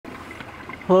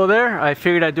Hello there. I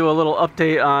figured I'd do a little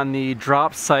update on the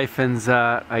drop siphons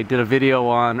that I did a video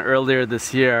on earlier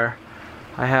this year.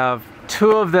 I have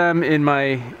two of them in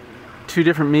my two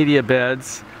different media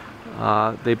beds.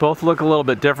 They both look a little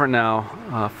bit different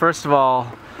now. First of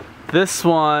all, this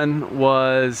one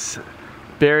was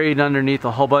buried underneath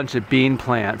a whole bunch of bean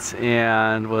plants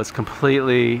and was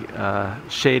completely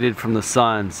shaded from the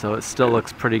sun, so it still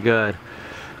looks pretty good.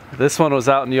 This one was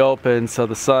out in the open, so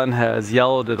the sun has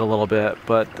yellowed it a little bit,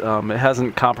 but it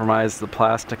hasn't compromised the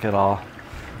plastic at all.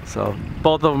 So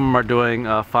both of them are doing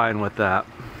fine with that.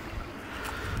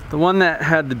 The one that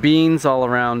had the beans all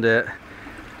around it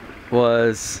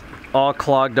was all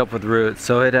clogged up with roots,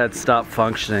 so it had stopped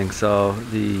functioning. So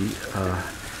the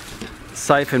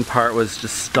siphon part was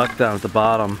just stuck down at the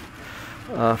bottom.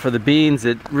 For the beans,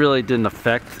 it really didn't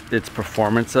affect its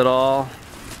performance at all.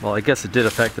 Well, I guess it did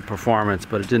affect the performance,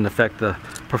 but it didn't affect the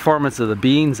performance of the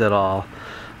beans at all.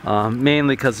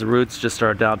 Mainly because the roots just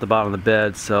are down at the bottom of the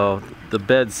bed, so the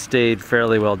bed stayed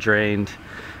fairly well drained,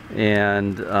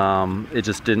 and it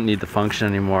just didn't need the function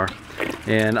anymore.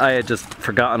 And I had just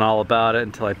forgotten all about it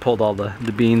until I pulled all the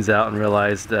beans out and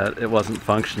realized that it wasn't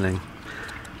functioning.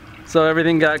 So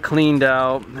everything got cleaned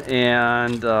out,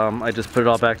 and I just put it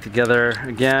all back together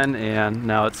again, and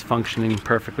now it's functioning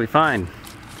perfectly fine.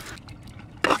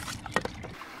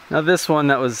 Now this one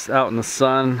that was out in the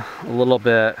sun a little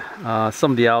bit,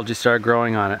 some of the algae started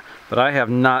growing on it, but I have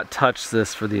not touched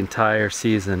this for the entire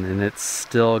season and it's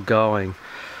still going.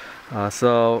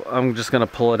 So I'm just going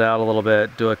to pull it out a little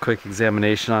bit, do a quick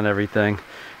examination on everything.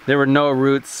 There were no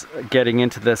roots getting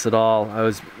into this at all. I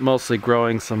was mostly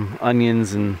growing some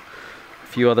onions and a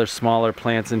few other smaller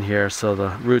plants in here, so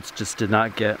the roots just did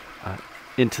not get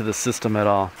into the system at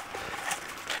all.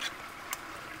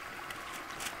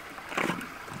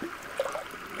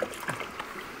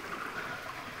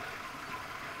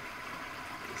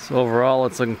 So overall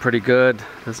it's looking pretty good.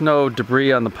 There's no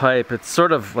debris on the pipe. It's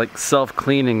sort of like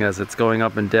self-cleaning as it's going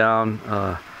up and down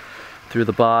through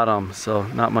the bottom, so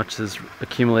not much is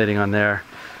accumulating on there.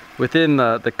 Within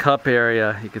the cup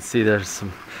area, you can see there's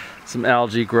some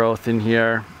algae growth in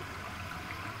here.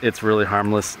 It's really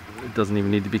harmless. It doesn't even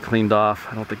need to be cleaned off.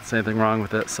 I don't think there's anything wrong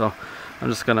with it, so I'm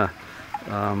just gonna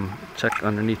check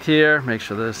underneath here, make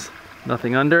sure there's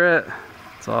nothing under it.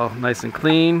 It's all nice and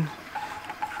clean.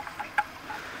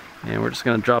 And we're just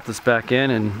going to drop this back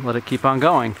in and let it keep on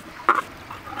going.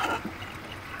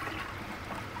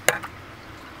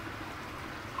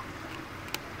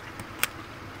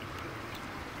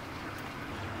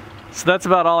 So that's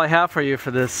about all I have for you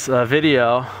for this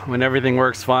video. When everything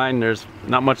works fine, there's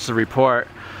not much to report.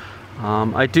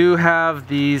 I do have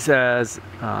these as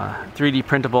 3D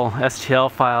printable STL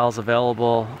files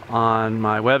available on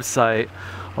my website,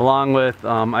 along with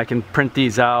I can print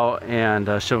these out and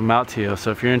ship them out to you. So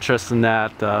if you're interested in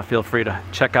that, feel free to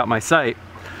check out my site.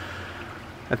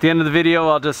 At the end of the video,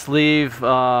 I'll just leave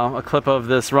a clip of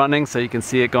this running so you can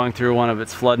see it going through one of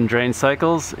its flood and drain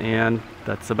cycles, and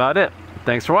that's about it.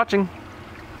 Thanks for watching.